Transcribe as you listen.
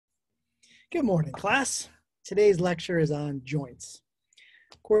Good morning, class. Today's lecture is on joints.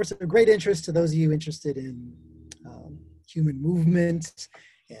 Of course, of great interest to those of you interested in human movement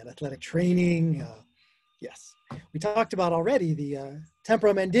and athletic training. Yes, we talked about already the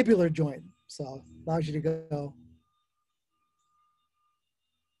temporomandibular joint. So allows you to go,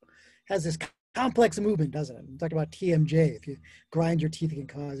 has this complex movement, doesn't it? We talked about TMJ. If you grind your teeth, it can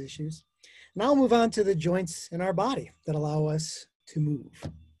cause issues. Now I'll move on to the joints in our body that allow us to move.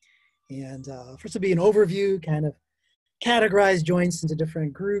 And first will be an overview, kind of categorize joints into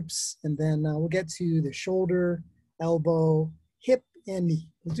different groups, and then we'll get to the shoulder, elbow, hip, and knee.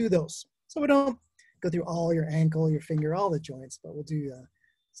 We'll do those. So we don't go through all your ankle, your finger, all the joints, but we'll do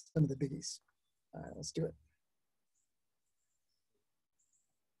some of the biggies. All right, let's do it.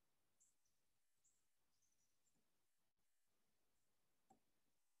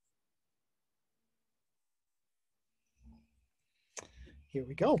 Here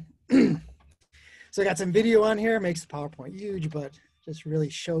we go. So I got some video on here, makes the PowerPoint huge, but just really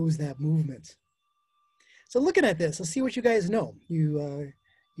shows that movement. So looking at this, let's see what you guys know. You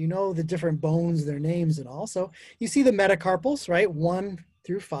know the different bones, their names and all. So you see the metacarpals, right? 1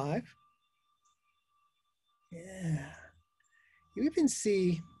 through 5. Yeah. You even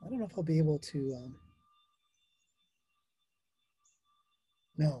see, I don't know if I'll be able to,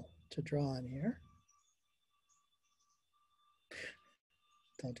 to draw on here.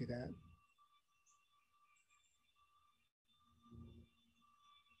 Don't do that.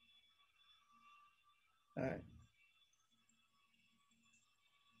 All right.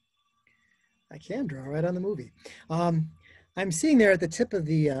 I can draw right on the movie. I'm seeing there at the tip of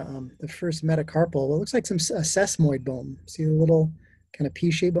the first metacarpal, what looks like some sesamoid bone. See the little kind of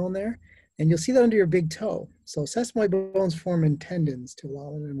P-shaped bone there? And you'll see that under your big toe. So sesamoid bones form in tendons to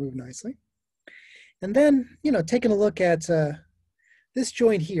allow them to move nicely. And then, taking a look at this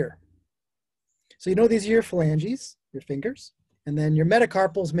joint here. So these are your phalanges, your fingers, and then your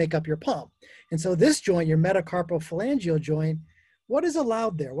metacarpals make up your palm. And so this joint, your metacarpal phalangeal joint, what is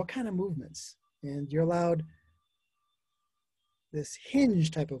allowed there? What kind of movements? And you're allowed this hinge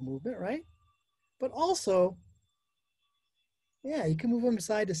type of movement, right? But also, yeah, you can move them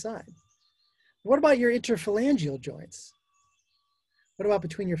side to side. What about your interphalangeal joints? What about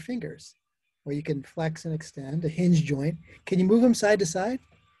between your fingers? Where you can flex and extend, a hinge joint. Can you move them side to side?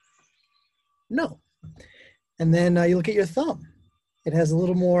 No. And then you look at your thumb. It has a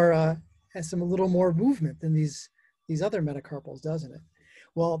little more, little more movement than these other metacarpals, doesn't it?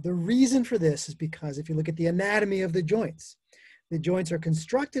 Well, the reason for this is because if you look at the anatomy of the joints are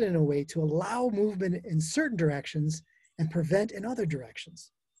constructed in a way to allow movement in certain directions and prevent in other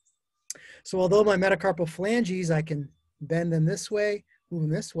directions. So although my metacarpal phalanges, I can bend them this way, move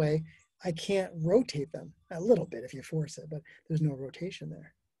them this way, I can't rotate them a little bit if you force it, but there's no rotation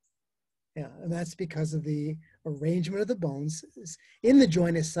there. Yeah, and that's because of the arrangement of the bones in the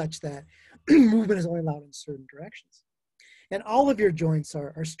joint is such that movement is only allowed in certain directions. And all of your joints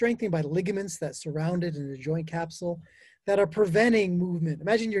are strengthened by ligaments that surround it in the joint capsule that are preventing movement.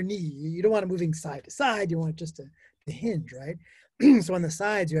 Imagine your knee. You don't want it moving side to side. You want it just to hinge, right? So on the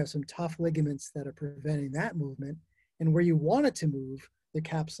sides, you have some tough ligaments that are preventing that movement. And where you want it to move, the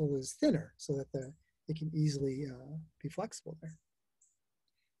capsule is thinner so that it can easily be flexible there.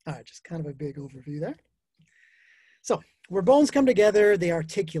 All right, just kind of a big overview there. So where bones come together, they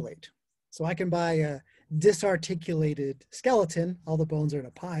articulate. So I can buy a disarticulated skeleton, all the bones are in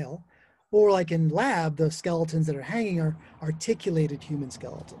a pile, or like in lab, the skeletons that are hanging are articulated human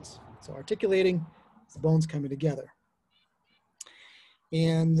skeletons. So articulating, the bones coming together.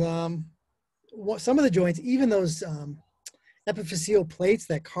 And some of the joints, even those epiphyseal plates,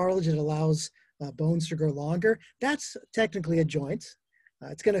 that cartilage that allows bones to grow longer, that's technically a joint.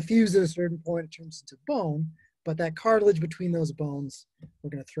 It's going to fuse at a certain point, it turns into bone, but that cartilage between those bones,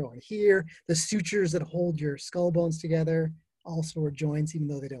 we're going to throw in here. The sutures that hold your skull bones together also are joints, even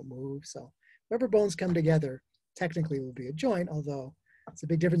though they don't move. So wherever bones come together, technically will be a joint, although it's a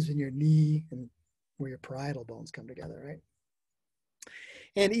big difference between your knee and where your parietal bones come together, right?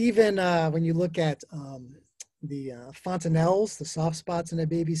 And even when you look at the fontanelles, the soft spots in a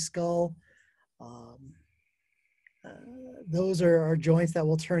baby's skull, those are joints that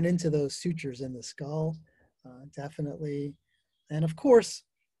will turn into those sutures in the skull, definitely. And of course,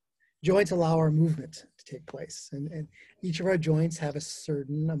 joints allow our movement to take place. And each of our joints have a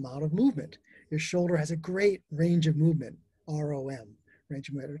certain amount of movement. Your shoulder has a great range of movement, ROM, range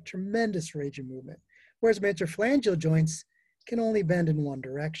of movement, a tremendous range of movement. Whereas my interphalangeal joints can only bend in one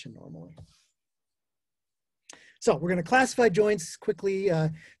direction normally. So we're going to classify joints quickly,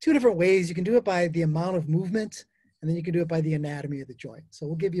 2 different ways. You can do it by the amount of movement, and then you can do it by the anatomy of the joint. So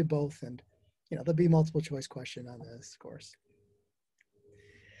we'll give you both, and there'll be multiple choice question on this course.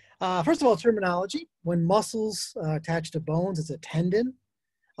 First of all, terminology. When muscles attach to bones, it's a tendon.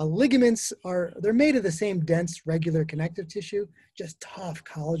 Ligaments they're made of the same dense, regular connective tissue, just tough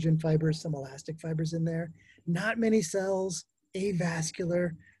collagen fibers, some elastic fibers in there. Not many cells,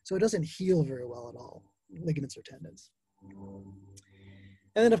 avascular, so it doesn't heal very well at all, ligaments or tendons.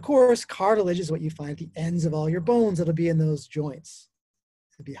 And then, of course, cartilage is what you find at the ends of all your bones that'll be in those joints.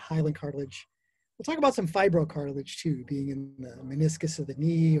 It'll be hyaline cartilage. We'll talk about some fibrocartilage too, being in the meniscus of the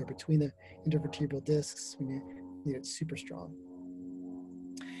knee or between the intervertebral discs when you need it super strong.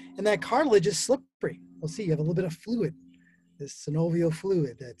 And that cartilage is slippery. We'll see you have a little bit of fluid, this synovial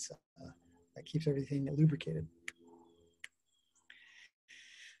fluid that keeps everything lubricated.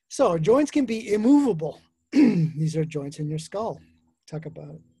 So joints can be immovable. These are joints in your skull. Talk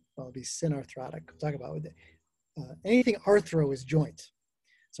about, well, it'll be synarthrotic. We'll talk about anything arthro is joint.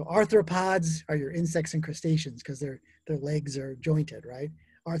 So arthropods are your insects and crustaceans because their legs are jointed, right?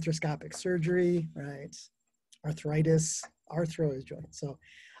 Arthroscopic surgery, right? Arthritis, arthro is joint. So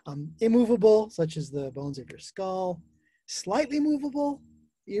immovable, such as the bones of your skull. Slightly movable,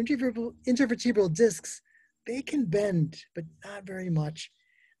 the intervertebral discs, they can bend, but not very much.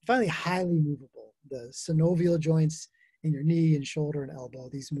 Finally, highly movable. The synovial joints in your knee and shoulder and elbow,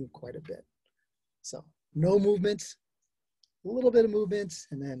 these move quite a bit. So no movement, a little bit of movement,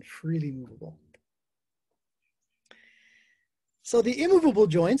 and then freely movable. So the immovable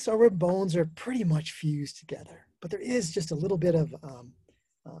joints are where bones are pretty much fused together, but there is just a little bit of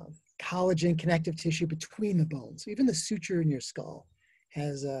collagen connective tissue between the bones. So even the suture in your skull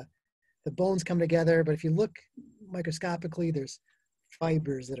has the bones come together, but if you look microscopically, there's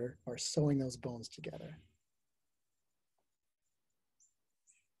fibers that are sewing those bones together.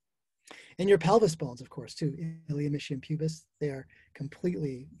 And your pelvis bones, of course, too, ilium, ischium, pubis, they are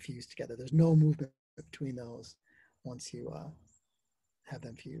completely fused together. There's no movement between those once you have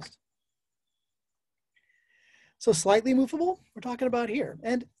them fused. So slightly movable, we're talking about here.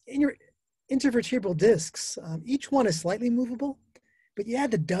 And in your intervertebral discs, each one is slightly movable, but you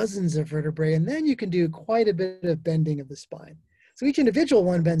add the dozens of vertebrae, and then you can do quite a bit of bending of the spine. So each individual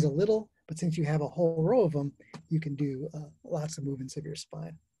one bends a little, but since you have a whole row of them, you can do lots of movements of your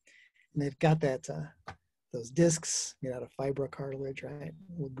spine. And they've got that those discs made out of fibrocartilage, right?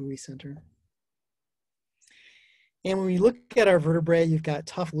 A little gooey center. And when we look at our vertebrae, you've got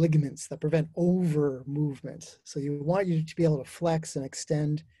tough ligaments that prevent over movement. So you want you to be able to flex and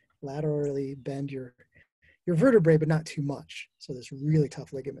extend, laterally bend your vertebrae, but not too much. So there's really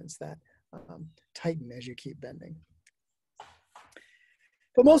tough ligaments that tighten as you keep bending.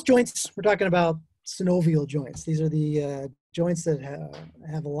 But most joints, we're talking about synovial joints. These are the joints that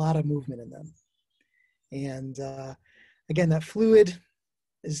have a lot of movement in them. And again, that fluid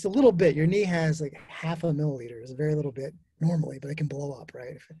is a little bit. Your knee has like 0.5 milliliter. It's a very little bit normally, but it can blow up,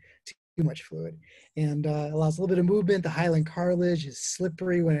 right? If too much fluid. And allows a little bit of movement. The hyaline cartilage is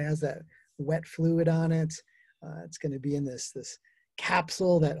slippery when it has that wet fluid on it. It's going to be in this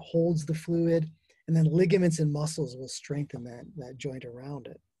capsule that holds the fluid. And then ligaments and muscles will strengthen that joint around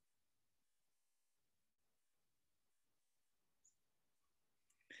it.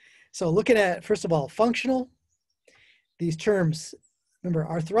 So looking at, first of all, functional, these terms, remember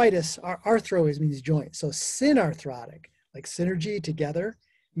arthritis, arthro means joint. So synarthrotic, like synergy, together,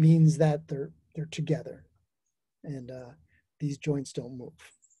 means that they're together. And these joints don't move.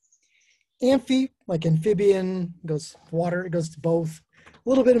 Amphi, like amphibian, goes water, it goes to both. A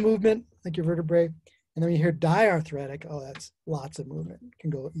little bit of movement, like your vertebrae. And then when you hear diarthritic, oh, that's lots of movement. It can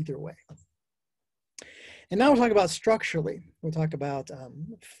go either way. And now we'll talk about structurally. We'll talk about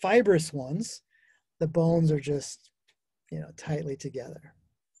fibrous ones. The bones are just, tightly together.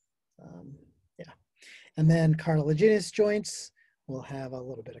 And then cartilaginous joints will have a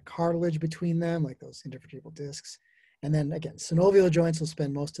little bit of cartilage between them, like those intervertebral discs. And then again, synovial joints, we'll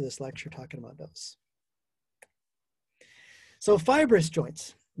spend most of this lecture talking about those. So fibrous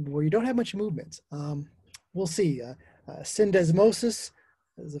joints, where you don't have much movement. We'll see. Syndesmosis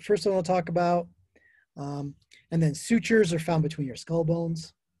is the first one we'll talk about. And then sutures are found between your skull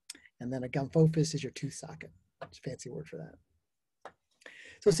bones. And then a gomphophus is your tooth socket. It's a fancy word for that.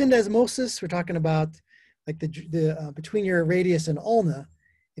 So syndesmosis, we're talking about like the between your radius and ulna.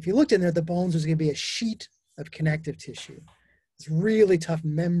 If you looked in there, the bones was going to be a sheet of connective tissue. It's really tough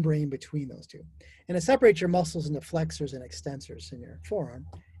membrane between those two. And it separates your muscles into flexors and extensors in your forearm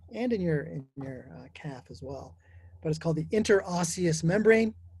and in your calf as well. But it's called the interosseous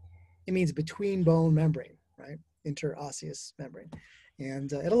membrane. It means between bone membrane, right? Interosseous membrane.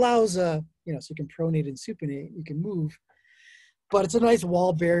 And it allows, so you can pronate and supinate, you can move but it's a nice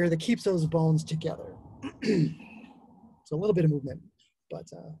wall barrier that keeps those bones together. So a little bit of movement, but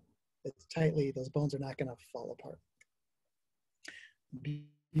it's tightly, those bones are not going to fall apart.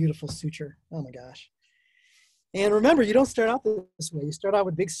 Beautiful suture. Oh my gosh. And remember, you don't start out this way. You start out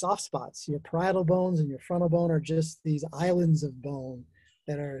with big soft spots. Your parietal bones and your frontal bone are just these islands of bone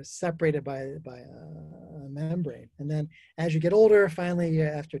that are separated by a membrane. And then as you get older, finally,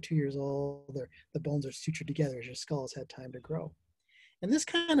 after 2 years old, the bones are sutured together as your skull has had time to grow. And this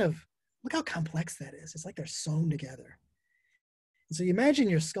kind of, look how complex that is. It's like they're sewn together. And so you imagine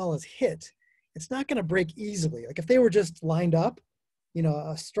your skull is hit. It's not going to break easily. Like if they were just lined up, you know,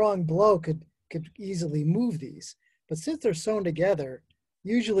 a strong blow could easily move these. But since they're sewn together,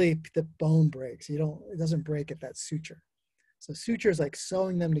 usually the bone breaks. It doesn't break at that suture. So suture is like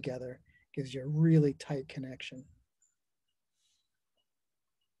sewing them together, gives you a really tight connection.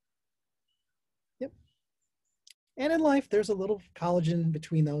 Yep. And in life, there's a little collagen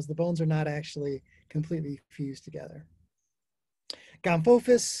between those. The bones are not actually completely fused together.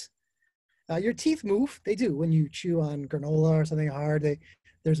 Gomphophus, your teeth move. They do when you chew on granola or something hard.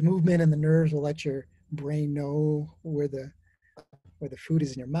 There's movement, and the nerves will let your brain know where the food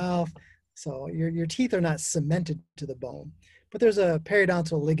is in your mouth. So your teeth are not cemented to the bone, but there's a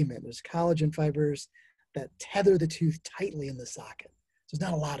periodontal ligament. There's collagen fibers that tether the tooth tightly in the socket. So there's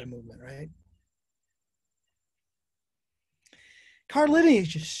not a lot of movement, right?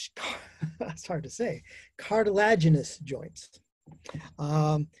 Cartilaginous, it's hard to say, cartilaginous joints.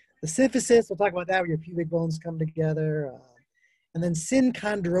 The symphysis, we'll talk about that, where your pubic bones come together. And then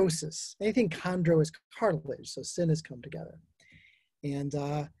synchondrosis. Anything chondro is cartilage, so syn has come together. And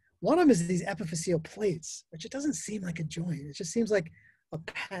one of them is these epiphyseal plates, which it doesn't seem like a joint. It just seems like a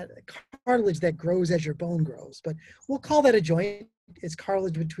cartilage that grows as your bone grows. But we'll call that a joint. It's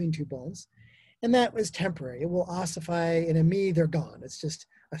cartilage between two bones. And that is temporary. It will ossify, and in me, they're gone. It's just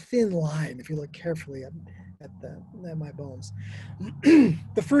a thin line if you look carefully at my bones.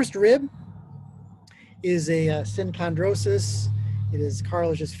 The first rib is a synchondrosis. It is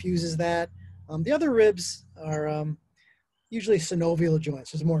cartilage just fuses that. The other ribs are usually synovial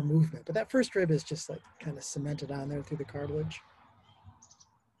joints. There's more movement, but that first rib is just like kind of cemented on there through the cartilage.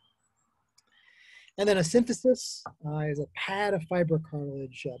 And then a symphysis is a pad of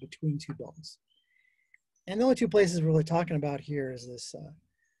fibrocartilage between two bones. And the only two places we're really talking about here is this,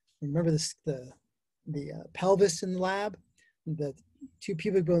 remember this, the pelvis in the lab? The two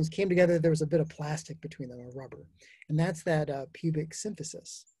pubic bones came together, there was a bit of plastic between them, or rubber. And that's that pubic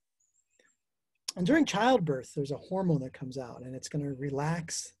symphysis. And during childbirth, there's a hormone that comes out, and it's going to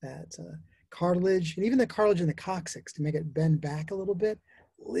relax that cartilage, and even the cartilage in the coccyx to make it bend back a little bit,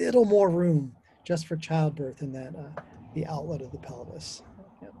 little more room just for childbirth in that the outlet of the pelvis.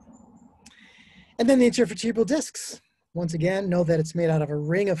 Yep. And then the intervertebral discs. Once again, know that it's made out of a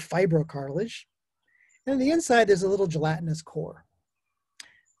ring of fibrocartilage. And on the inside, there's a little gelatinous core.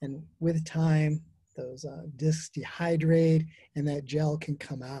 And with time, those discs dehydrate, and that gel can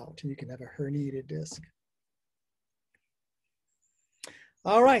come out, and you can have a herniated disc.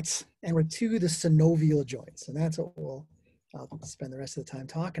 All right, and we're to the synovial joints, and that's what I'll spend the rest of the time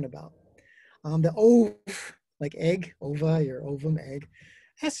talking about. The ove, like egg, ova, your ovum, egg,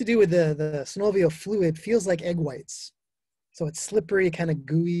 has to do with the synovial fluid. Feels like egg whites. So it's slippery, kind of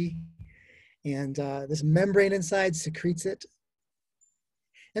gooey, and this membrane inside secretes it.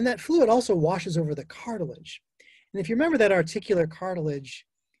 And that fluid also washes over the cartilage. And if you remember that articular cartilage,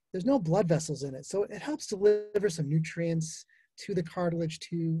 there's no blood vessels in it. So it helps deliver some nutrients to the cartilage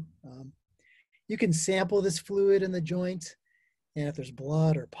too. You can sample this fluid in the joint. And if there's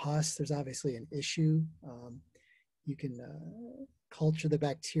blood or pus, there's obviously an issue. You can culture the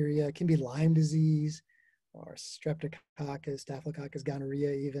bacteria. It can be Lyme disease or streptococcus, staphylococcus,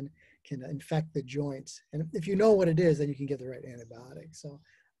 gonorrhea even can infect the joints. And if you know what it is, then you can give the right antibiotic. So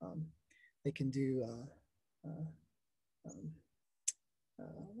they can do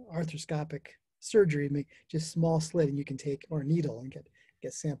arthroscopic surgery, just small slit, and you can take, or a needle, and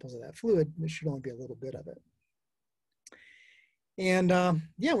get samples of that fluid. There should only be a little bit of it. And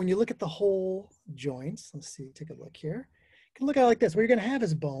yeah, when you look at the whole joints, let's see, take a look here. You can look at it like this. What you're going to have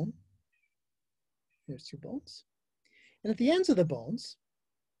is bone. There's two bones. And at the ends of the bones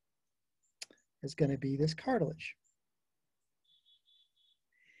is going to be this cartilage.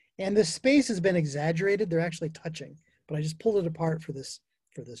 And this space has been exaggerated. They're actually touching, but I just pulled it apart for this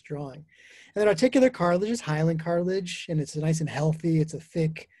drawing. And then articular cartilage is hyaline cartilage, and it's nice and healthy. It's a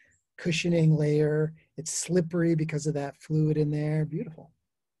thick cushioning layer. It's slippery because of that fluid in there. Beautiful.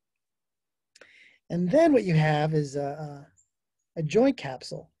 And then what you have is a joint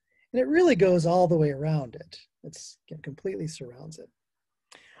capsule, and it really goes all the way around it. It's completely surrounds it.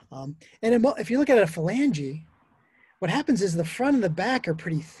 And if you look at a phalange, what happens is the front and the back are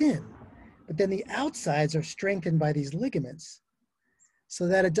pretty thin, but then the outsides are strengthened by these ligaments so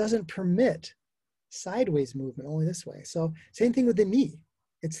that it doesn't permit sideways movement, only this way. So same thing with the knee.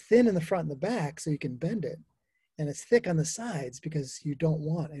 It's thin in the front and the back so you can bend it, and it's thick on the sides because you don't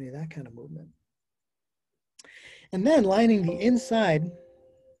want any of that kind of movement. And then lining the inside,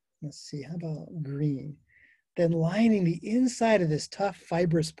 let's see, how about green? Then lining the inside of this tough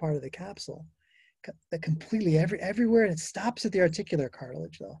fibrous part of the capsule, that completely everywhere, and it stops at the articular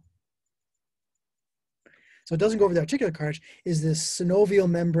cartilage though. So it doesn't go over the articular cartilage, is this synovial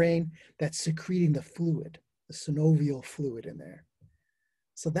membrane that's secreting the fluid, the synovial fluid in there.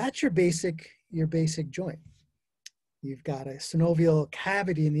 So that's your basic joint. You've got a synovial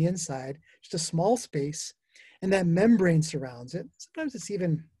cavity in the inside, just a small space, and that membrane surrounds it. Sometimes it's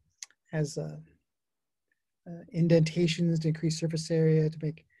even has indentations to increase surface area to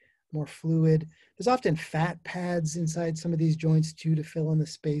make more fluid. There's often fat pads inside some of these joints too to fill in the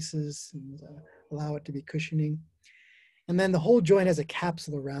spaces and allow it to be cushioning. And then the whole joint has a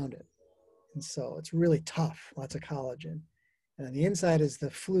capsule around it. And so it's really tough, lots of collagen. And on the inside is the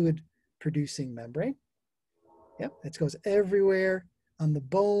fluid producing membrane. Yep, it goes everywhere on the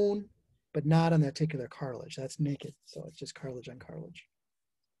bone, but not on the articular cartilage. That's naked, so it's just cartilage on cartilage.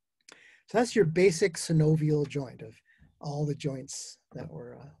 So that's your basic synovial joint of all the joints that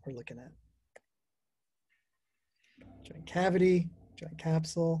we're looking at. Joint cavity, joint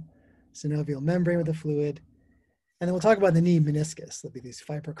capsule, synovial membrane with the fluid. And then we'll talk about the knee meniscus. There'll be these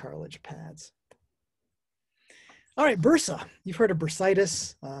fibrocartilage pads. All right, bursa. You've heard of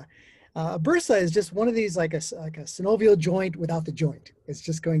bursitis. Bursa is just one of these like a synovial joint without the joint. It's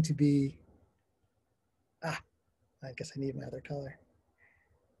just going to be, I guess I need my other color.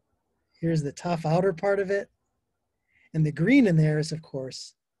 Here's the tough outer part of it. And the green in there is, of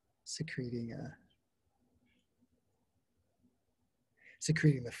course, secreting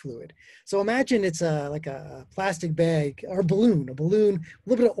the fluid. So imagine it's like a plastic bag or a balloon, a little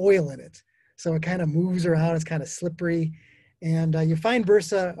bit of oil in it. So it kind of moves around, it's kind of slippery. And you find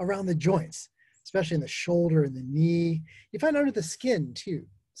bursa around the joints, especially in the shoulder and the knee. You find under the skin too,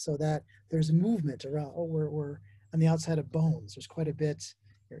 so that there's movement around, we're on the outside of bones. There's quite a bit,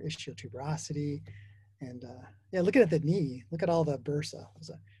 your ischial tuberosity. And yeah, looking at the knee, look at all the bursa. There's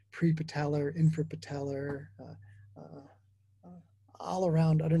a prepatellar, infrapatellar, all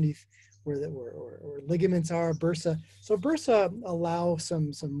around underneath where ligaments are, bursa. So bursa allow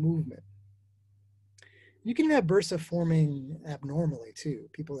some movement. You can have bursa forming abnormally too.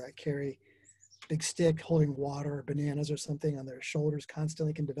 People that carry big stick holding water or bananas or something on their shoulders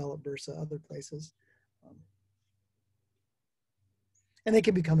constantly can develop bursa other places. And they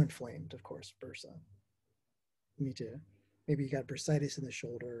can become inflamed, of course, bursa. Maybe you got bursitis in the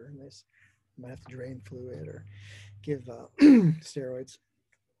shoulder and you might have to drain fluid or give steroids.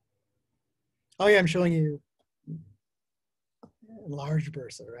 Oh yeah, I'm showing you large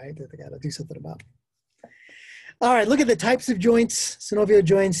bursa, right? That they got to do something about. All right, look at the types of joints. Synovial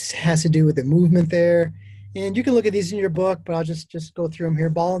joints has to do with the movement there. And you can look at these in your book, but I'll just go through them here.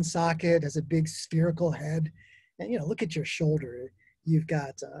 Ball and socket has a big spherical head. And look at your shoulder. You've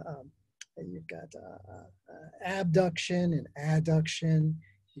got abduction and adduction.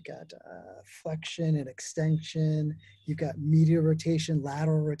 You've got flexion and extension. You've got medial rotation,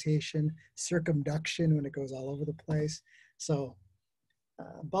 lateral rotation, circumduction when it goes all over the place. So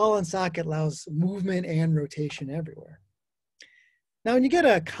ball and socket allows movement and rotation everywhere. Now, when you get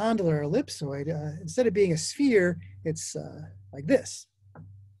a condylar ellipsoid, instead of being a sphere, it's like this.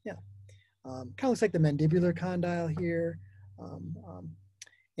 Yeah, kind of looks like the mandibular condyle here.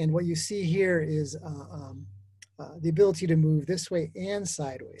 And what you see here is the ability to move this way and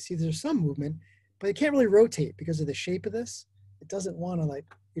sideways. See, there's some movement, but it can't really rotate because of the shape of this. It doesn't want to,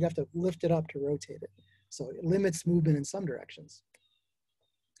 you'd have to lift it up to rotate it. So it limits movement in some directions.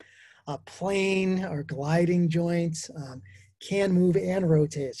 Plane or gliding joints can move and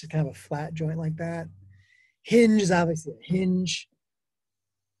rotate. It's just kind of a flat joint like that. Hinge is obviously a hinge.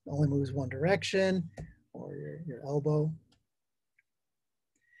 It only moves one direction, or your elbow.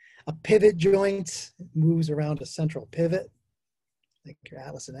 A pivot joint moves around a central pivot, like your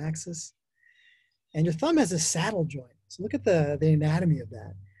atlas and axis. And your thumb has a saddle joint. So look at the anatomy of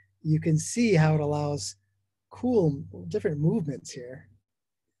that. You can see how it allows cool different movements here,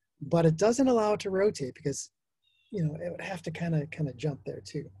 but it doesn't allow it to rotate because it would have to kind of jump there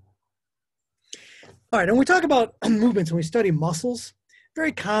too. All right, and we talk about movements when we study muscles.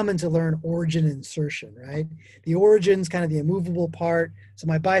 very common to learn origin insertion, right? The origin's kind of the immovable part. So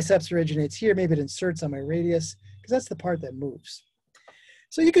my biceps originates here, maybe it inserts on my radius, because that's the part that moves.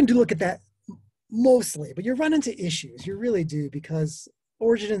 So you can look at that mostly, but you run into issues. You really do, because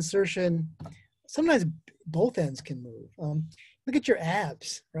origin insertion, sometimes both ends can move. Look at your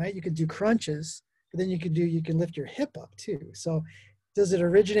abs, right? You could do crunches, but then you can lift your hip up too. So does it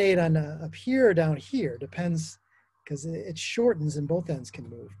originate on up here or down here? Depends, because it shortens and both ends can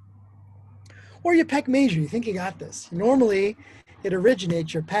move. Or your pec major, you think you got this. Normally, it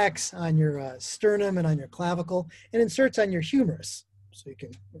originates your pecs on your sternum and on your clavicle and inserts on your humerus. So you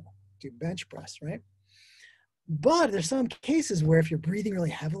can do bench press, right? But there's some cases where if you're breathing really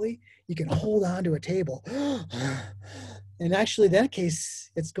heavily, you can hold on to a table. And actually, in that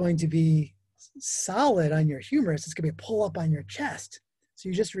case, it's going to be solid on your humerus. It's going to be a pull up on your chest. So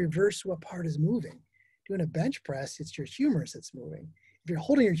you just reverse what part is moving. Doing a bench press, it's your humerus that's moving. If you're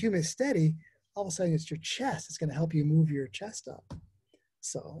holding your humerus steady, all of a sudden it's your chest. It's going to help you move your chest up.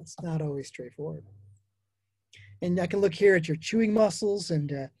 So it's not always straightforward. And I can look here at your chewing muscles,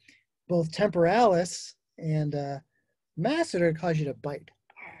 and both temporalis and masseter cause you to bite.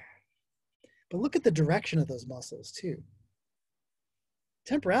 But look at the direction of those muscles too.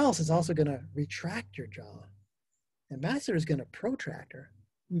 Temporalis is also going to retract your jaw, and masseter is going to protract or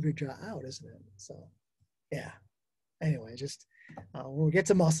move your jaw out, isn't it? So, yeah. Anyway, just we'll get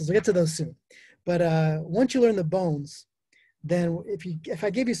to muscles. We'll get to those soon. But once you learn the bones, then if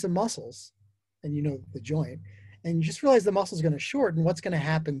I give you some muscles, and you know the joint, and you just realize the muscle is going to shorten, what's going to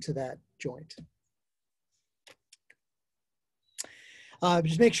happen to that joint?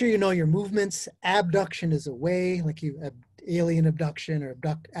 Just make sure you know your movements. Abduction is away, like alien abduction or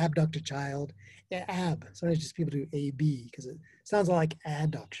abduct a child. Yeah, ab. Sometimes just people do AB because it sounds like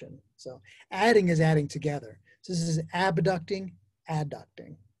adduction. So adding is adding together. So this is abducting,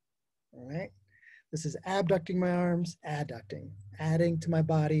 adducting. All right. This is abducting my arms, adducting, adding to my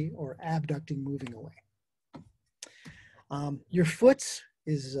body, or abducting, moving away. Your foot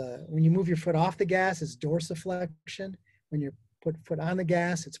is, when you move your foot off the gas, it's dorsiflexion. When you put foot on the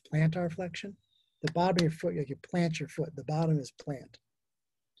gas, it's plantar flexion. The bottom of your foot, you plant your foot. The bottom is plant.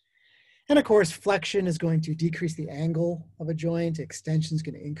 And of course, flexion is going to decrease the angle of a joint. Extension is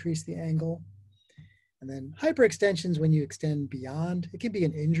going to increase the angle. And then hyperextension is when you extend beyond. It can be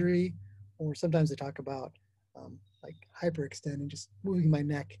an injury, or sometimes they talk about like hyperextending, just moving my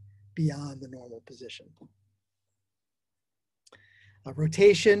neck beyond the normal position.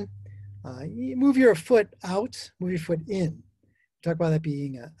 Rotation, you move your foot out, move your foot in. Talk about that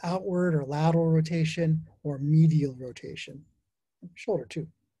being an outward or lateral rotation or medial rotation. Shoulder too.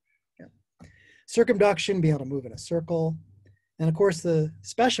 Yeah. Circumduction, being able to move in a circle. And of course the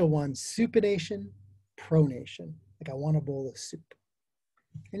special one, supination, pronation, like I want a bowl of soup.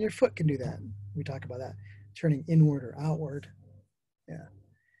 And your foot can do that. We talk about that, turning inward or outward. Yeah.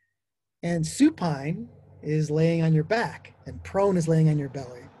 And supine is laying on your back, and prone is laying on your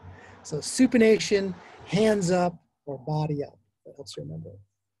belly. So supination, hands up or body up. That helps you remember.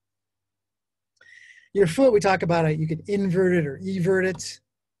 Your foot, we talk about it, you can invert it or evert it.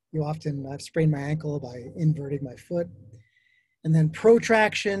 I've sprained my ankle by inverting my foot. And then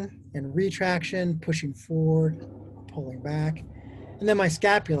protraction and retraction, pushing forward, pulling back. And then my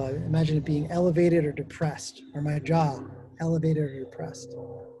scapula, imagine it being elevated or depressed, or my jaw, elevated or depressed.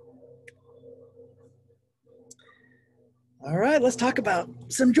 All right, let's talk about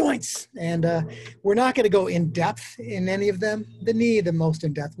some joints. And we're not going to go in depth in any of them. The knee, the most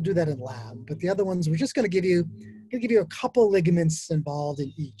in depth, we'll do that in lab. But the other ones, we're just going to give you a couple ligaments involved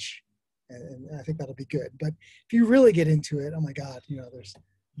in each. And I think that'll be good. But if you really get into it, oh my God, there's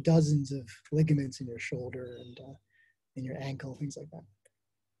dozens of ligaments in your shoulder and in your ankle, things like that.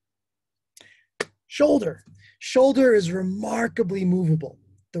 Shoulder. Shoulder is remarkably movable.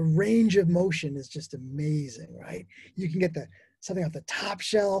 The range of motion is just amazing, right? You can get something off the top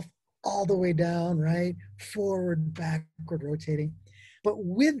shelf all the way down, right? Forward, backward, rotating. But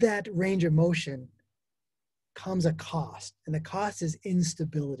with that range of motion comes a cost, and the cost is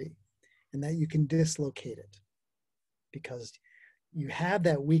instability, and that you can dislocate it because you have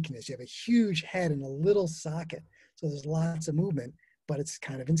that weakness. You have a huge head and a little socket, so there's lots of movement, but it's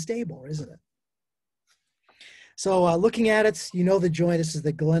kind of unstable, isn't it? So looking at it, the joint, this is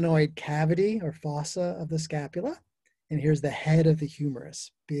the glenoid cavity or fossa of the scapula. And here's the head of the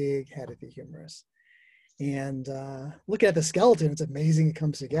humerus, big head of the humerus. And looking at the skeleton, it's amazing it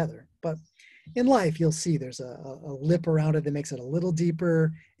comes together. But in life, you'll see there's a lip around it that makes it a little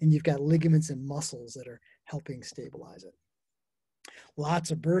deeper, and you've got ligaments and muscles that are helping stabilize it. Lots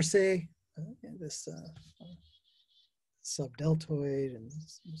of bursae, this subdeltoid and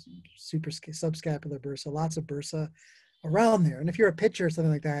subscapular bursa, lots of bursa around there. And if you're a pitcher or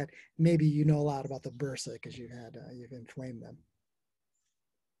something like that, maybe you know a lot about the bursa because you've inflamed them.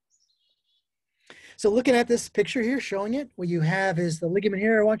 So looking at this picture here, showing it, what you have is the ligament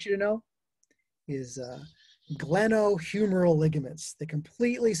here I want you to know is glenohumeral ligaments. They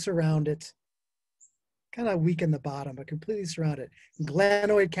completely surround it, kind of weak in the bottom, but completely surround it.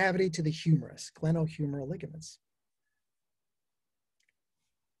 Glenoid cavity to the humerus, glenohumeral ligaments.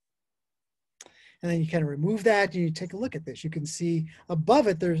 And then you kind of remove that and you take a look at this. You can see above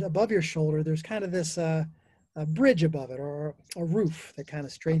it, above your shoulder, there's kind of this a bridge above it, or a roof that kind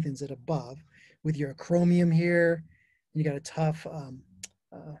of strengthens it above with your acromion here. You got a tough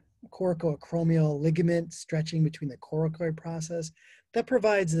coracoacromial ligament stretching between the coracoid process that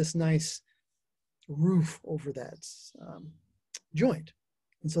provides this nice roof over that joint.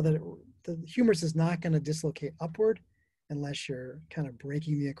 And so that the humerus is not going to dislocate upward unless you're kind of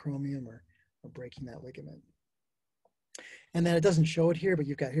breaking the acromion or breaking that ligament. And then it doesn't show it here, but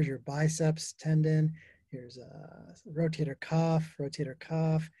here's your biceps tendon. Here's a rotator cuff.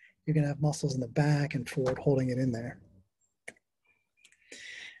 You're going to have muscles in the back and forward holding it in there.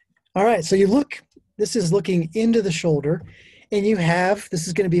 All right, so this is looking into the shoulder, and this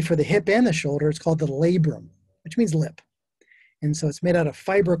is going to be for the hip and the shoulder. It's called the labrum, which means lip. And so it's made out of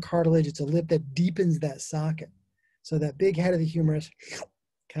fibrocartilage. It's a lip that deepens that socket. So that big head of the humerus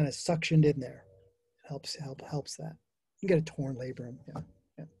kind of suctioned in there. Helps that. You get a torn labrum. Yeah.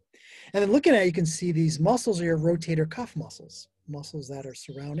 And then looking at it, you can see these muscles are your rotator cuff muscles that are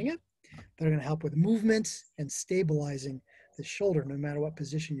surrounding it, that are going to help with movement and stabilizing the shoulder, no matter what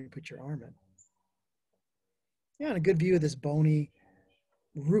position you put your arm in. Yeah, and a good view of this bony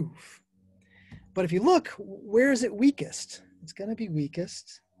roof. But if you look, where is it weakest? It's going to be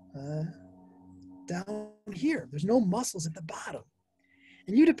weakest down here. There's no muscles at the bottom.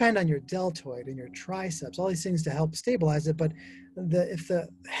 And you depend on your deltoid and your triceps, all these things to help stabilize it. But if the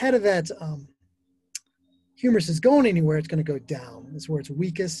head of that humerus is going anywhere, it's going to go down. That's where it's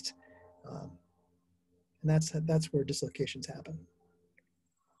weakest. And that's where dislocations happen.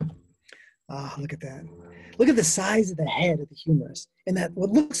 Ah, look at that. Look at the size of the head of the humerus and that what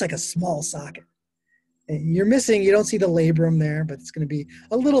looks like a small socket. And you don't see the labrum there, but it's going to be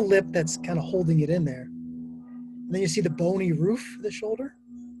a little lip that's kind of holding it in there. And then you see the bony roof of the shoulder.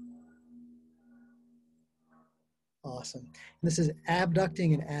 Awesome. And this is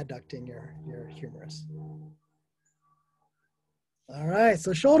abducting and adducting your humerus. All right,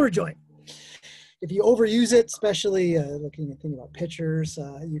 so shoulder joint. If you overuse it, especially thinking about pitchers,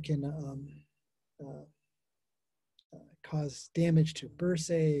 you can cause damage to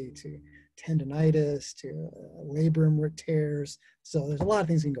bursae, to tendonitis, to labrum tears. So there's a lot of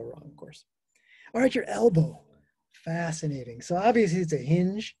things that can go wrong, of course. All right, your elbow. Fascinating. So obviously it's a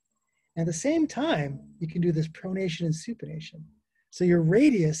hinge. At the same time, you can do this pronation and supination. So your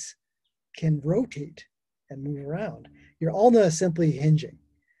radius can rotate and move around. Your ulna is simply hinging.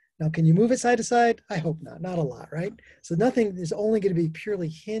 Now, can you move it side to side? I hope not. Not a lot, right? So nothing is only going to be purely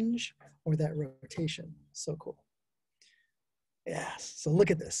hinge or that rotation. So cool. Yes. So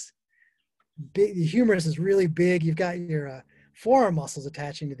look at this. The humerus is really big. You've got your forearm muscles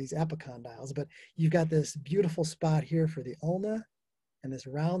attaching to these epicondyles, but you've got this beautiful spot here for the ulna and this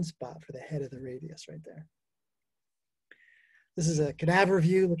round spot for the head of the radius right there. This is a cadaver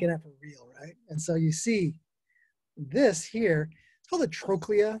view looking at for real, right? And so you see this here, it's called a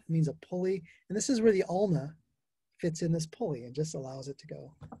trochlea, it means a pulley, and this is where the ulna fits in this pulley and just allows it to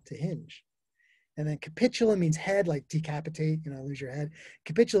go to hinge. And then capitulum means head, like decapitate, lose your head.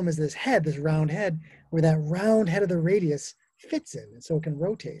 Capitulum is this head, this round head, where that round head of the radius fits in, and so it can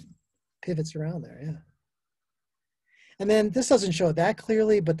rotate, pivots around there, yeah. And then this doesn't show it that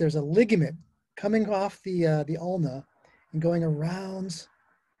clearly, but there's a ligament coming off the ulna and going around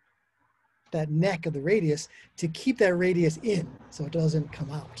that neck of the radius to keep that radius in so it doesn't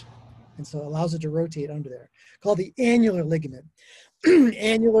come out. And so it allows it to rotate under there, called the annular ligament.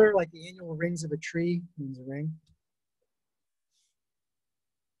 Annular, like the annual rings of a tree, means a ring.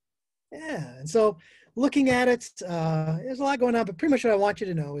 Yeah, and so looking at it, there's a lot going on, but pretty much what I want you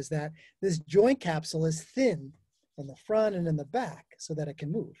to know is that this joint capsule is thin in the front and in the back so that it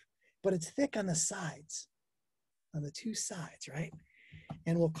can move, but it's thick on the sides, on the two sides, right?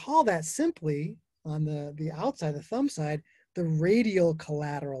 And we'll call that simply on the outside, the thumb side, the radial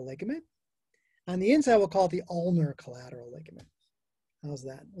collateral ligament. On the inside, we'll call it the ulnar collateral ligament. How's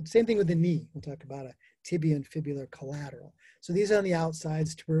that? Same thing with the knee. We'll talk about a tibia and fibular collateral. So these are on the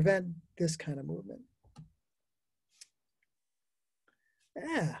outsides to prevent this kind of movement.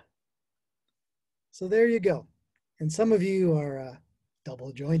 Yeah. So there you go. And some of you are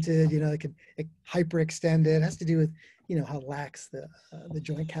double jointed, they can hyperextend it. It has to do with, how lax the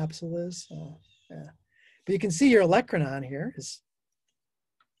joint capsule is. Yeah. But you can see your olecranon here this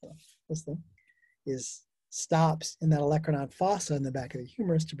thing stops in that olecranon fossa in the back of the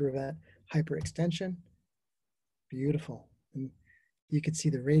humerus to prevent hyperextension. Beautiful. And you can see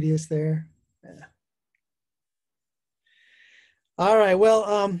the radius there. Yeah. All right,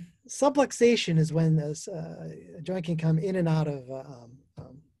 well, subluxation is when a joint can come in and out of,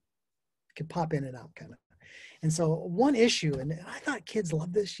 can pop in and out kind of. And so one issue, and I thought kids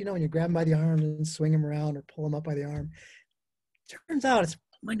love this, when you grab them by the arm and swing them around or pull them up by the arm. Turns out it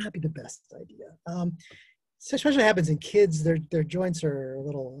might not be the best idea. So especially happens in kids, their joints are a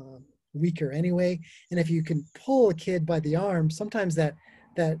little weaker anyway. And if you can pull a kid by the arm, sometimes that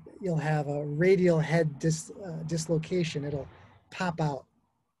you'll have a radial head dislocation. It'll pop out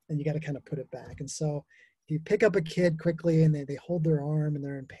and you got to kind of put it back. And so if you pick up a kid quickly and they hold their arm and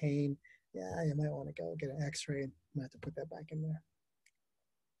they're in pain, yeah, you might want to go get an x-ray and you might have to put that back in there.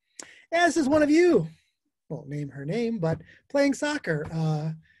 Yeah, this is one of you. Won't name her name, but playing soccer.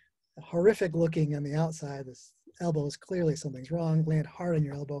 Horrific looking on the outside. This elbow is clearly something's wrong. Land hard on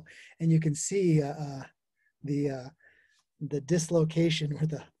your elbow. And you can see the dislocation where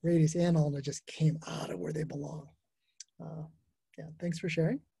the radius and ulna just came out of where they belong. Yeah, thanks for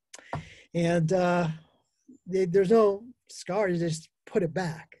sharing. And there's no scar, you just put it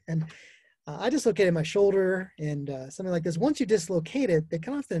back. And I dislocated my shoulder and something like this. Once you dislocate it, they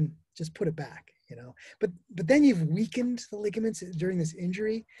can often just put it back, But then you've weakened the ligaments during this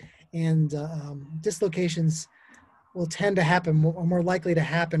injury, and dislocations will tend to happen, more likely to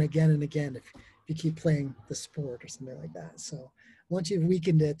happen again and again if you keep playing the sport or something like that. So once you've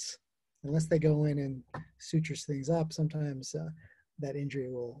weakened it, unless they go in and suture things up, sometimes that injury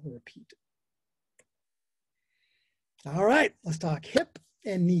will repeat. All right, let's talk hip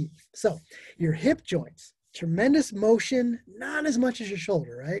and knee. So your hip joints, tremendous motion, not as much as your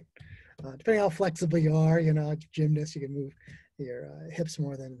shoulder, right? Depending on how flexible you are, gymnast, you can move your hips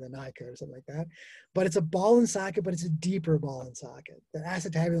more than I could or something like that. But it's a ball and socket, but it's a deeper ball and socket. The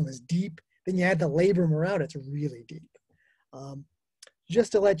acetabulum is deep. Then you add the labrum around it, it's really deep.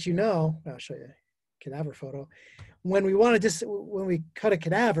 Just to let you know, I'll show you a cadaver photo. When we cut a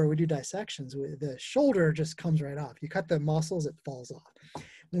cadaver, we do dissections. The shoulder just comes right off. You cut the muscles, it falls off.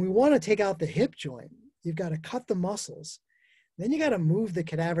 When we want to take out the hip joint, you've got to cut the muscles. Then you got to move the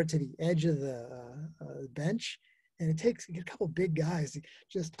cadaver to the edge of the bench, and it takes a couple big guys to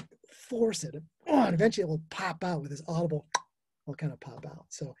just force it. And eventually it will pop out with this audible, will kind of pop out.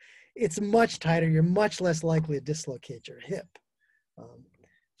 So it's much tighter. You're much less likely to dislocate your hip.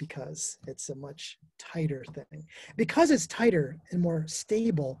 Because it's a much tighter thing. Because it's tighter and more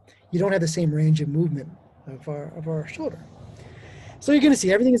stable, you don't have the same range of movement of our shoulder. So you're going to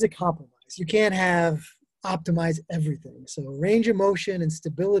see everything is a compromise. You can't optimize everything. So range of motion and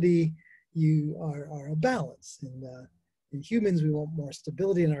stability, you are a balance. And in humans, we want more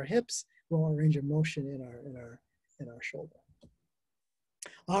stability in our hips. We want range of motion in our shoulder.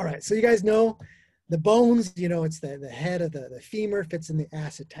 All right, so you guys know the bones, it's the head of the femur fits in the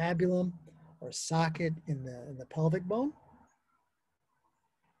acetabulum or socket in the pelvic bone.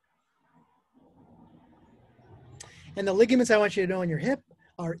 And the ligaments I want you to know in your hip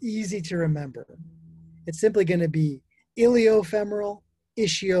are easy to remember. It's simply going to be iliofemoral,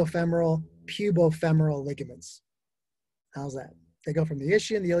 ischiofemoral, pubofemoral ligaments. How's that? They go from the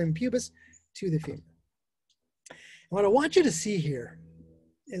ischium, the ilium pubis, to the femur. And what I want you to see here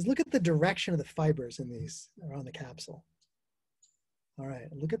is look at the direction of the fibers in these around the capsule. All right,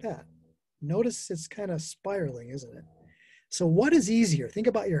 look at that. Notice it's kind of spiraling, isn't it? So what is easier? Think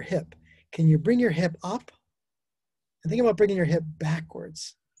about your hip. Can you bring your hip up? And think about bringing your hip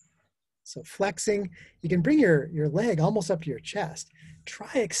backwards. So flexing, you can bring your leg almost up to your chest.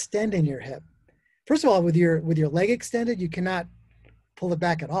 Try extending your hip. First of all, with your leg extended, you cannot pull it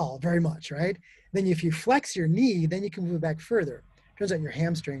back at all, very much, right? Then if you flex your knee, then you can move it back further. Turns out your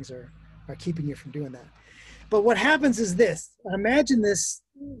hamstrings are keeping you from doing that. But what happens is this. Imagine this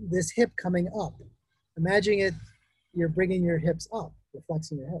hip coming up. Imagine it, you're bringing your hips up. You're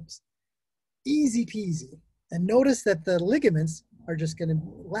flexing your hips. Easy peasy. And notice that the ligaments are just going to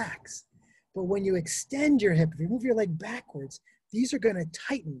lax. But when you extend your hip, if you move your leg backwards, these are going to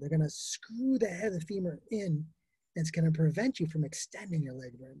tighten. They're going to screw the head of the femur in, and it's going to prevent you from extending your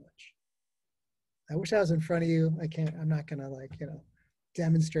leg very much. I wish I was in front of you. I'm not going to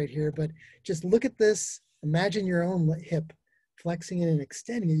demonstrate here, but just look at this. Imagine your own hip flexing it and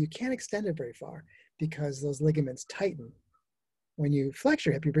extending it. You can't extend it very far because those ligaments tighten when you flex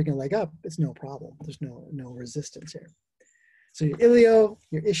your hip, you bring your leg up, it's no problem. There's no resistance here. So your ilio,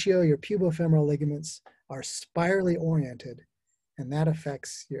 your ischial, your pubofemoral ligaments are spirally oriented, and that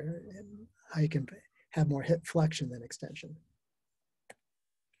affects how you can have more hip flexion than extension.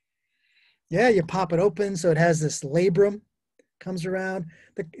 Yeah, you pop it open, so it has this labrum, comes around.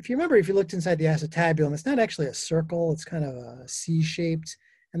 If you remember, if you looked inside the acetabulum, it's not actually a circle, it's kind of a C-shaped,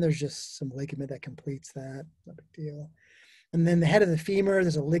 and there's just some ligament that completes that, no big deal. And then the head of the femur,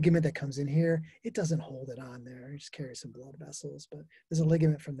 there's a ligament that comes in here. It doesn't hold it on there, it just carries some blood vessels, but there's a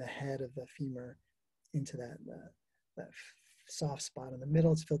ligament from the head of the femur into that soft spot in the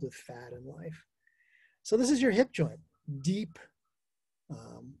middle. It's filled with fat and life. So this is your hip joint, deep.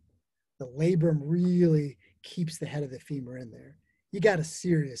 The labrum really keeps the head of the femur in there. You got to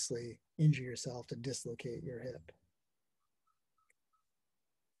seriously injure yourself to dislocate your hip.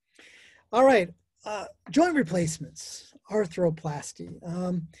 All right, joint replacements, arthroplasty.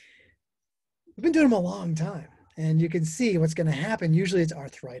 We've been doing them a long time, and you can see what's going to happen. Usually it's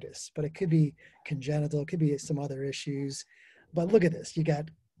arthritis, but it could be congenital, it could be some other issues. But look at this. You got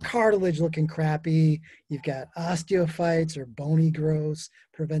cartilage looking crappy. You've got osteophytes or bony growths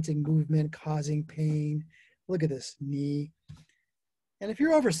preventing movement, causing pain. Look at this knee. And if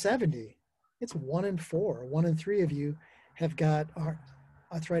you're over 70, it's 1 in 4, 1 in 3 of you have got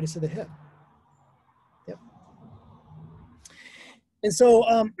arthritis of the hip. Yep. And so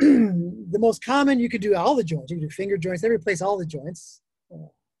the most common, you could do all the joints. You can do finger joints. They replace all the joints.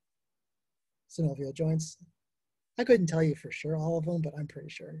 Synovial joints. I couldn't tell you for sure all of them, but I'm pretty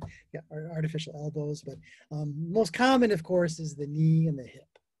sure. Yeah, artificial elbows. But most common, of course, is the knee and the hip,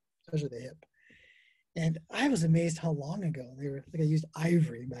 especially the hip. And I was amazed how long ago they were. Like I used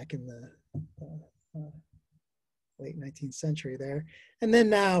ivory back in the late 19th century there, and then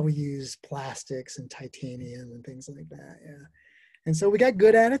now we use plastics and titanium and things like that. Yeah, and so we got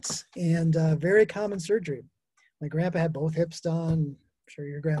good at it, and very common surgery. My grandpa had both hips done. I'm sure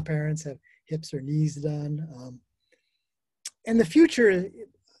your grandparents have hips or knees done. And the future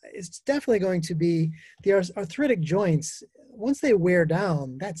is definitely going to be the arthritic joints. Once they wear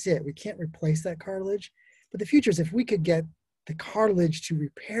down, that's it. We can't replace that cartilage. But the future is if we could get the cartilage to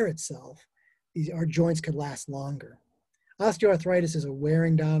repair itself, our joints could last longer. Osteoarthritis is a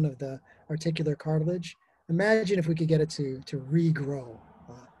wearing down of the articular cartilage. Imagine if we could get it to regrow.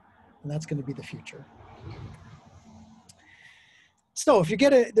 And that's going to be the future. So if you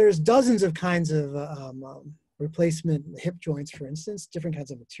get there's dozens of kinds of replacement hip joints, for instance, different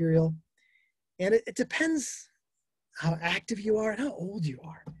kinds of material. And it depends how active you are and how old you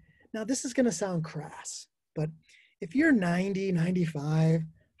are. Now, this is going to sound crass, but if you're 90, 95,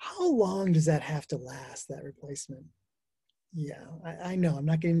 how long does that have to last, that replacement? Yeah, I know, I'm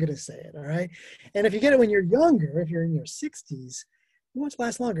not even going to say it, all right? And if you get it when you're younger, if you're in your 60s, it won't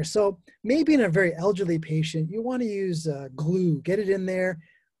last longer. So maybe in a very elderly patient, you want to use glue, get it in there,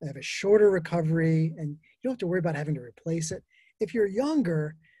 have a shorter recovery, and you don't have to worry about having to replace it. If you're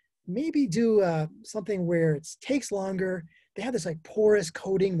younger, maybe do something where it takes longer. They have this like porous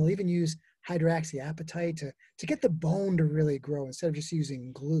coating. They'll even use hydroxyapatite to get the bone to really grow instead of just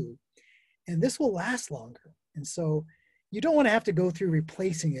using glue. And this will last longer. And so you don't want to have to go through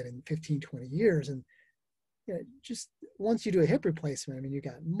replacing it in 15, 20 years. And just once you do a hip replacement, I mean, you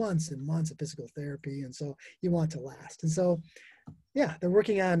got months and months of physical therapy. And so you want it to last. And so, yeah, they're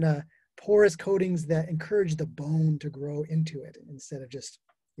working on porous coatings that encourage the bone to grow into it instead of just,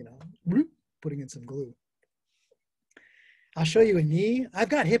 putting in some glue. I'll show you a knee. I've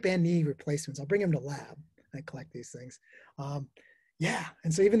got hip and knee replacements. I'll bring them to lab. I collect these things. Yeah,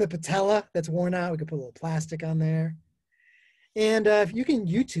 and so even the patella that's worn out, we could put a little plastic on there. And if you can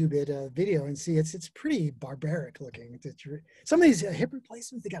YouTube it, video, and see, it's pretty barbaric looking. Some of these hip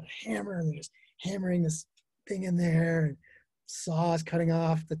replacements, they got a hammer, and they're just hammering this thing in there, and saws cutting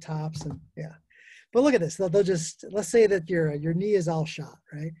off the tops, and yeah. But look at this. They'll just, let's say that your knee is all shot,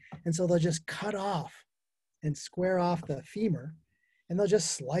 right? And so they'll just cut off and square off the femur, and they'll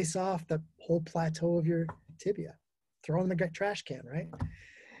just slice off the whole plateau of your tibia, throw in the trash can, right?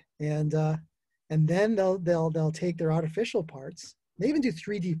 And then they'll take their artificial parts. They even do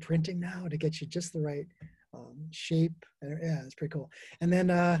 3D printing now to get you just the right shape. Yeah, it's pretty cool. And then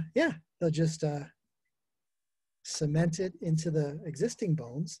they'll just cement it into the existing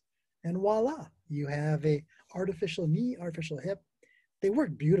bones, and voila, you have a artificial knee, artificial hip. They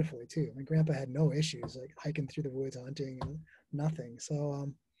work beautifully too. My grandpa had no issues, like hiking through the woods, hunting, nothing.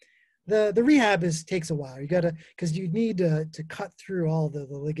 So the rehab takes a while. You gotta, because you need to cut through all the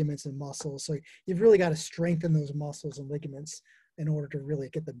ligaments and muscles. So you've really got to strengthen those muscles and ligaments in order to really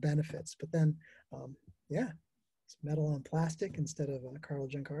get the benefits. But then, It's metal on plastic instead of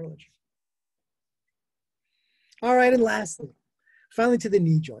cartilage on cartilage. All right, and lastly, finally to the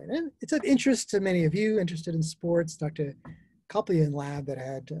knee joint. And it's of interest to many of you interested in sports. Talked to a couple of you in lab that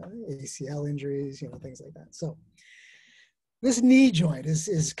had ACL injuries, things like that. So this knee joint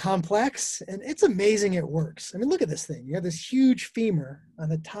is complex, and it's amazing it works. I mean, look at this thing. You have this huge femur on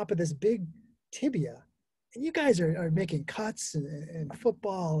the top of this big tibia, and you guys are making cuts and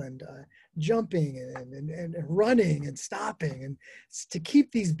football and jumping and running and stopping, and to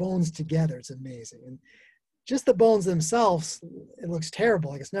keep these bones together, it's amazing. And just the bones themselves, it looks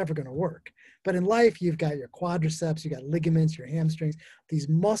terrible, like it's never going to work. But in life, you've got your quadriceps, you got ligaments, your hamstrings. These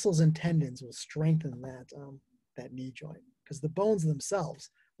muscles and tendons will strengthen that knee joint, because the bones themselves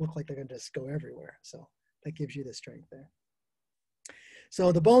look like they're going to just go everywhere. So that gives you the strength there.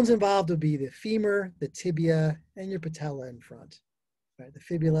 So the bones involved would be the femur, the tibia, and your patella in front. Right? The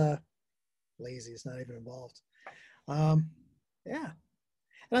fibula, lazy, it's not even involved. Yeah.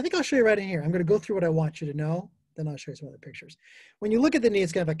 And I think I'll show you right in here. I'm going to go through what I want you to know, then I'll show you some other pictures. When you look at the knee,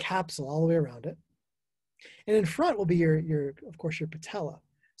 it's going to have a capsule all the way around it. And in front will be of course, your patella.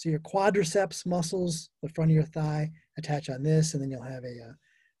 So your quadriceps muscles, the front of your thigh, attach on this, and then you'll have a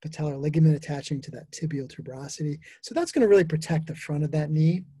patellar ligament attaching to that tibial tuberosity. So that's going to really protect the front of that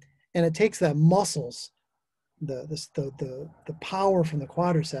knee. And it takes that muscles, the power from the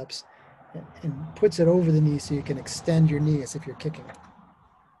quadriceps, and puts it over the knee so you can extend your knee as if you're kicking.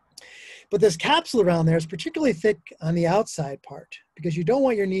 But this capsule around there is particularly thick on the outside part, because you don't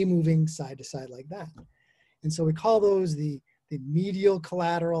want your knee moving side to side like that. And so we call those the medial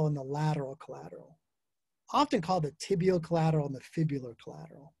collateral and the lateral collateral, often called the tibial collateral and the fibular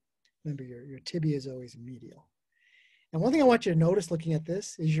collateral. Remember, your tibia is always medial. And one thing I want you to notice looking at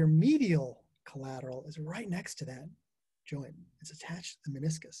this is your medial collateral is right next to that joint. It's attached to the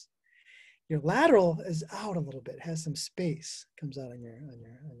meniscus. Your lateral is out a little bit, has some space, comes out on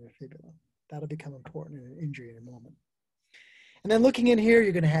your fibula. That'll become important in an injury in a moment. And then looking in here,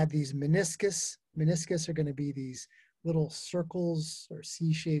 you're going to have these meniscus. Meniscus are going to be these little circles or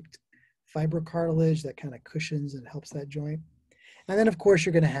C-shaped fibrocartilage that kind of cushions and helps that joint. And then, of course,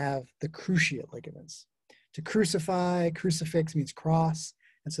 you're going to have the cruciate ligaments. To crucify, crucifix means cross,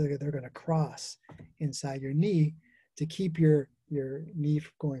 and so they're going to cross inside your knee to keep your knee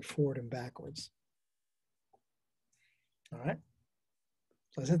from going forward and backwards. All right.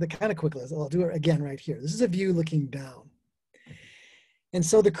 So I said that kind of quickly. I'll do it again right here. This is a view looking down. And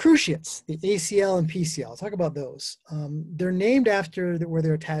so the cruciates, the ACL and PCL, I'll talk about those. They're named after where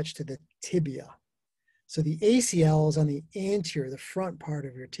they're attached to the tibia. So the ACL is on the anterior, the front part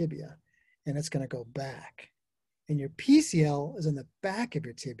of your tibia, and it's going to go back. And your PCL is in the back of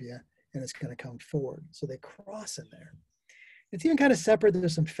your tibia, and it's going to come forward. So they cross in there. It's even kind of separate.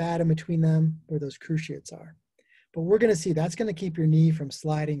 There's some fat in between them where those cruciates are. But we're going to see that's going to keep your knee from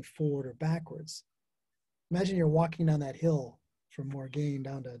sliding forward or backwards. Imagine you're walking down that hill from Morgaine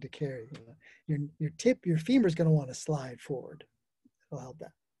down to Carey. Your femur is going to want to slide forward. It'll help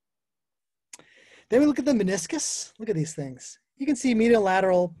that. Then we look at the meniscus. Look at these things. You can see medial and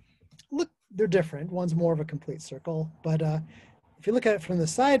lateral. Look, they're different. One's more of a complete circle. But if you look at it from the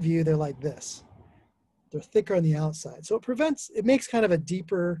side view, they're like this. They're thicker on the outside. So it makes kind of a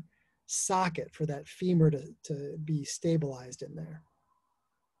deeper socket for that femur to be stabilized in there.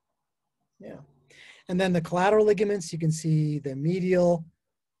 Yeah. And then the collateral ligaments, you can see the medial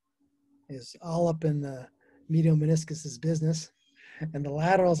is all up in the medial meniscus's business. And the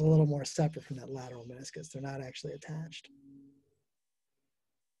lateral is a little more separate from that lateral meniscus. They're not actually attached.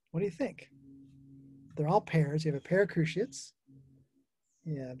 What do you think? They're all pairs. You have a pair of cruciates.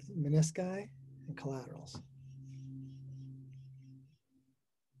 You have menisci and collaterals.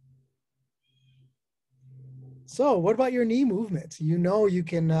 So what about your knee movements? You know you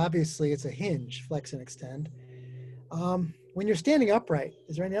can, obviously it's a hinge, flex and extend. When you're standing upright,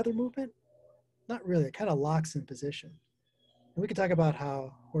 is there any other movement? Not really, it kind of locks in position. And we can talk about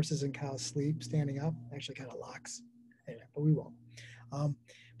how horses and cows sleep standing up, actually kind of locks. Anyway, but we won't.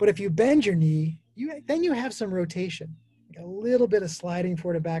 But if you bend your knee, then you have some rotation. You got a little bit of sliding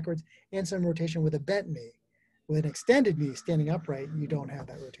forward and backwards and some rotation with a bent knee. With an extended knee standing upright, you don't have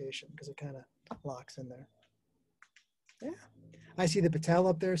that rotation because it kind of locks in there. Yeah, I see the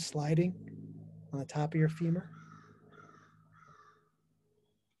patella up there sliding on the top of your femur.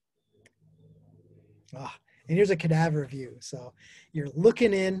 And here's a cadaver view. So you're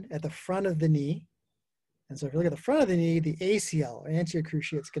looking in at the front of the knee. And so if you look at the front of the knee, the ACL, or anterior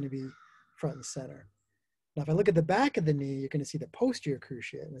cruciate, is going to be front and center. Now, if I look at the back of the knee, you're going to see the posterior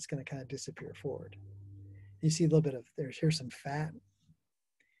cruciate, and it's going to kind of disappear forward. You see a little bit of, here's some fat.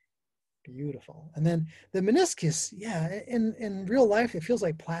 Beautiful. And then the meniscus, yeah, in real life, it feels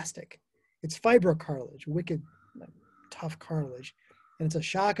like plastic. It's fibrocartilage, wicked, tough cartilage. And it's a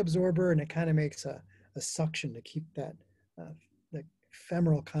shock absorber, and it kind of makes a suction to keep that the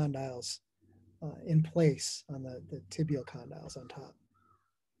femoral condyles in place on the tibial condyles on top.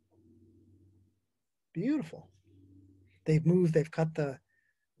 Beautiful. They've moved, they've cut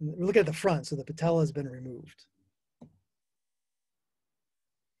look at the front, so the patella has been removed.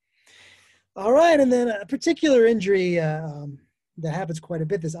 All right, and then a particular injury that happens quite a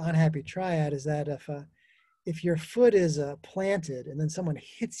bit, this unhappy triad, is that if your foot is planted and then someone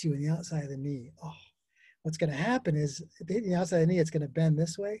hits you in the outside of the knee, oh, what's going to happen is if they hit the outside of the knee, it's going to bend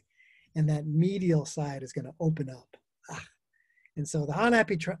this way, and that medial side is going to open up. Ah. And so the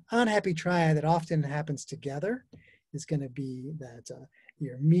unhappy triad that often happens together is going to be that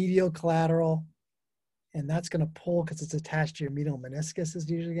your medial collateral, and that's going to pull because it's attached to your medial meniscus is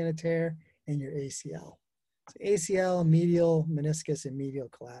usually going to tear, and your ACL. So ACL, medial meniscus, and medial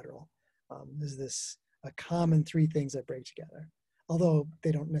collateral. Is this a common three things that break together? Although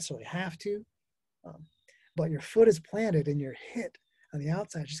they don't necessarily have to, but your foot is planted and you're hit on the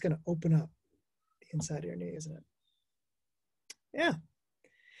outside, it's just going to open up the inside of your knee, isn't it? Yeah.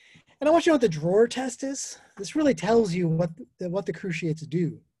 And I want you to know what the drawer test is. This really tells you what the cruciates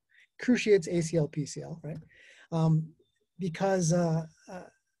do. Cruciates, ACL, PCL, right? Because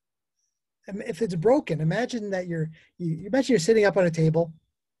if it's broken, imagine that you're sitting up on a table,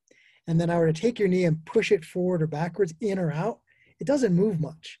 and then I were to take your knee and push it forward or backwards, in or out, it doesn't move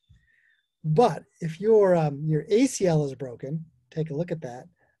much. But if your ACL is broken, take a look at that.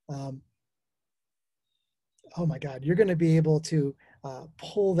 Oh my God, you're going to be able to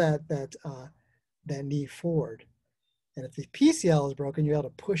pull that knee forward. And if the PCL is broken, you're able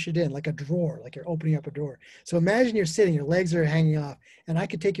to push it in like a drawer, like you're opening up a drawer. So imagine you're sitting, your legs are hanging off, and I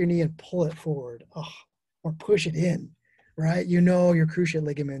could take your knee and pull it forward, or push it in, right? You know your cruciate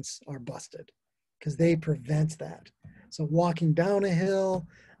ligaments are busted because they prevent that. So walking down a hill,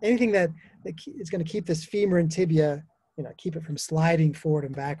 anything that is going to keep this femur and tibia, keep it from sliding forward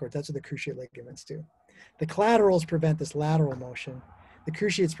and backwards, that's what the cruciate ligaments do. The collaterals prevent this lateral motion. The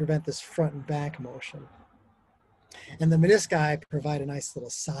cruciates prevent this front and back motion. And the menisci provide a nice little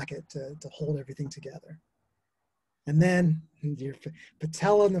socket to hold everything together. And then your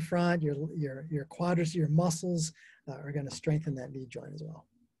patella in the front, your quadriceps, your muscles are going to strengthen that knee joint as well.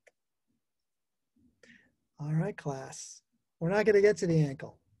 All right, class. We're not going to get to the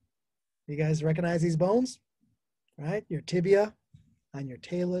ankle. You guys recognize these bones? Right? Your tibia on your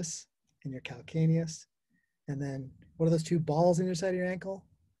talus and your calcaneus. And then what are those two balls in your side of your ankle?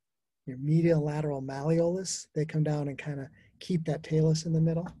 Your medial and lateral malleolus. They come down and kind of keep that talus in the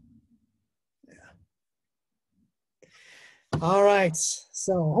middle. Yeah. All right.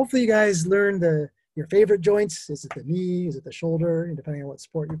 So hopefully you guys learned your favorite joints. Is it the knee? Is it the shoulder? Depending on what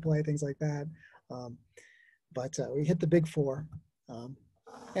sport you play, things like that. But we hit the big four.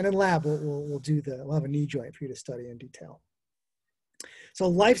 And in lab, we'll have a knee joint for you to study in detail. So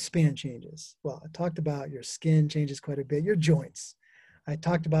lifespan changes. Well, I talked about your skin changes quite a bit. Your joints. I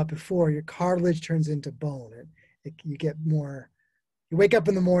talked about before, your cartilage turns into bone. You get more, you wake up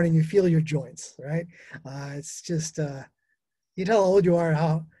in the morning, you feel your joints, right? It's just, you tell how old you are,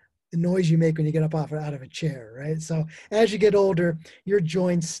 how the noise you make when you get up out of a chair, right? So as you get older, your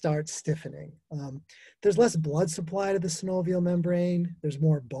joints start stiffening. There's less blood supply to the synovial membrane. There's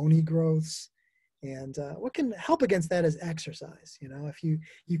more bony growths. And what can help against that is exercise. If you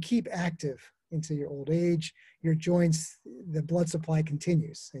keep active into your old age, your joints, the blood supply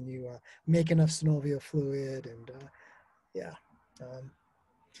continues, and you make enough synovial fluid, and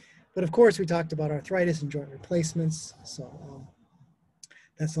but of course, we talked about arthritis and joint replacements. So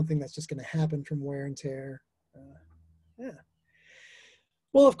that's something that's just going to happen from wear and tear.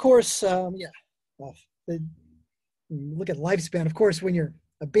 Well, of course, look at lifespan. Of course, when you're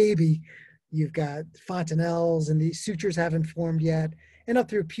a baby, you've got fontanelles and these sutures haven't formed yet. And up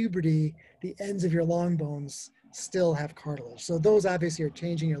through puberty, the ends of your long bones still have cartilage. So those obviously are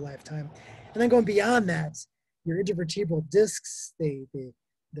changing your lifetime. And then going beyond that, your intervertebral discs, they're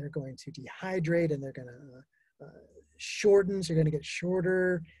going to dehydrate, and they're going to shorten. So you're going to get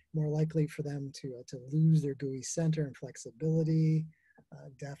shorter, more likely for them to lose their gooey center and flexibility,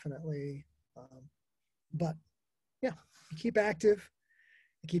 definitely. But yeah, you keep active,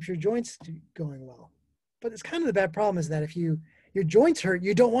 it keeps your joints going well. But it's kind of the bad problem is that if your joints hurt,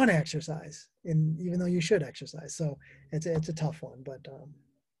 you don't want to exercise, even though you should exercise. So it's a tough one. But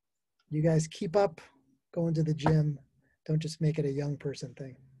you guys keep up going to the gym. Don't just make it a young person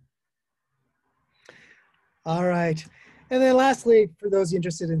thing. All right. And then lastly, for those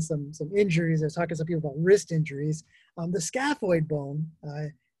interested in some injuries, I was talking to some people about wrist injuries. The scaphoid bone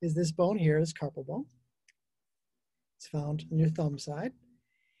is this bone here, this carpal bone. It's found on your thumb side.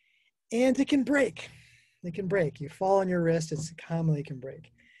 And it can break. It can break. You fall on your wrist, it commonly can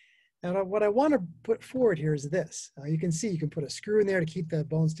break. Now, what I want to put forward here is this. You can see you can put a screw in there to keep the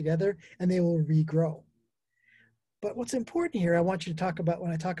bones together, and they will regrow. But what's important here, I want you to talk about,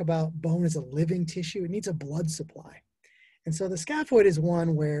 when I talk about bone as a living tissue, it needs a blood supply. And so the scaphoid is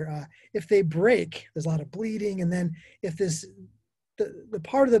one where if they break, there's a lot of bleeding. And then if the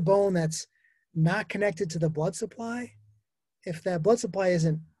part of the bone that's not connected to the blood supply, if that blood supply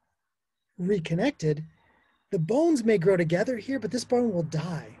isn't reconnected, the bones may grow together here, but this bone will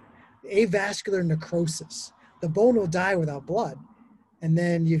die. Avascular necrosis. The bone will die without blood. And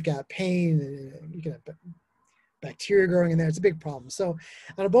then you've got pain, you get bacteria growing in there. It's a big problem. So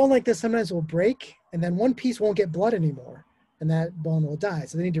on a bone like this, sometimes it will break, and then one piece won't get blood anymore, and that bone will die.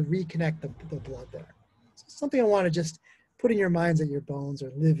 So they need to reconnect the blood there. So something I want to just put in your minds, that your bones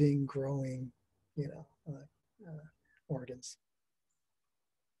are living, growing, organs.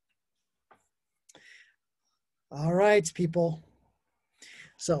 All right, people.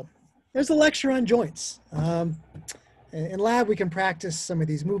 So there's a lecture on joints. In lab, we can practice some of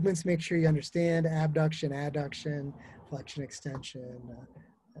these movements, make sure you understand abduction, adduction, flexion, extension,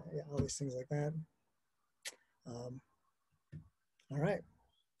 all these things like that. All right.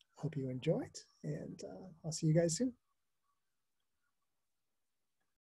 Hope you enjoyed, and I'll see you guys soon.